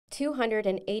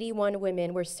281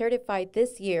 women were certified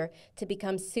this year to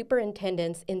become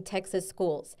superintendents in Texas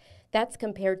schools. That's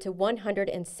compared to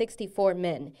 164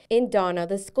 men. In Donna,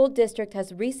 the school district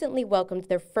has recently welcomed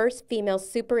their first female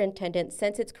superintendent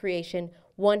since its creation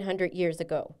 100 years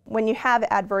ago. When you have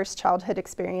adverse childhood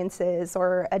experiences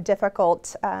or a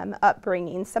difficult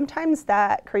upbringing, sometimes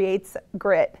that creates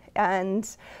grit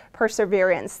and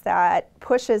perseverance that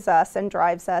pushes us and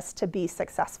drives us to be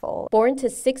successful. Born to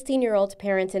 16-year-old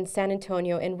parents in San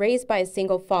Antonio and raised by a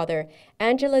single father,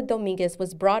 Angela Dominguez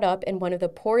was brought up in one of the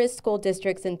poorest school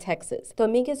districts in Texas.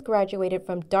 Dominguez graduated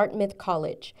from Dartmouth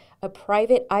College, a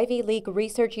private Ivy League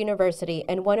research university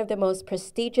and one of the most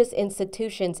prestigious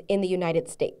institutions in the United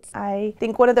States. I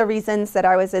think one of the reasons that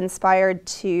I was inspired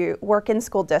to work in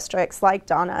school districts like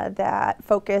Donna that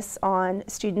focus on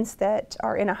students that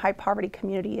are in a high poverty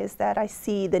community is that I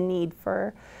see the need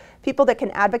for people that can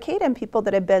advocate and people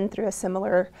that have been through a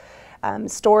similar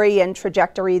story and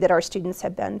trajectory that our students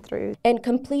have been through. And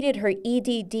completed her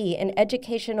Ed.D in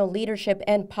Educational Leadership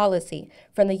and Policy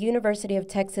from the University of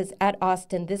Texas at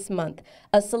Austin this month,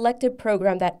 a selective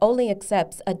program that only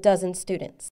accepts a dozen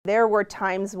students. There were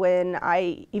times when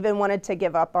I even wanted to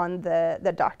give up on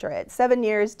the doctorate. 7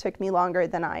 years took me longer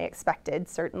than I expected,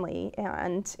 certainly,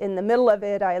 and in the middle of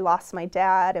it I lost my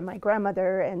dad and my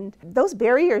grandmother, and those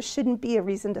barriers shouldn't be a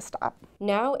reason to stop.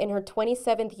 Now in her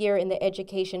 27th year in the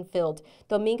education field,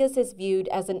 Dominguez is viewed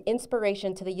as an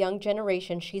inspiration to the young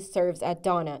generation she serves at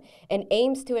Donna and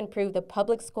aims to improve the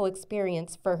public school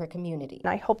experience for her community.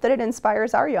 And I hope that it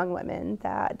inspires our young women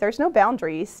that there's no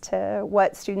boundaries to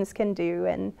what students can do,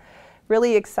 and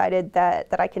really excited that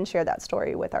I can share that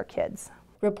story with our kids.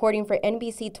 Reporting for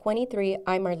NBC 23,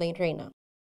 I'm Marlene Reyna.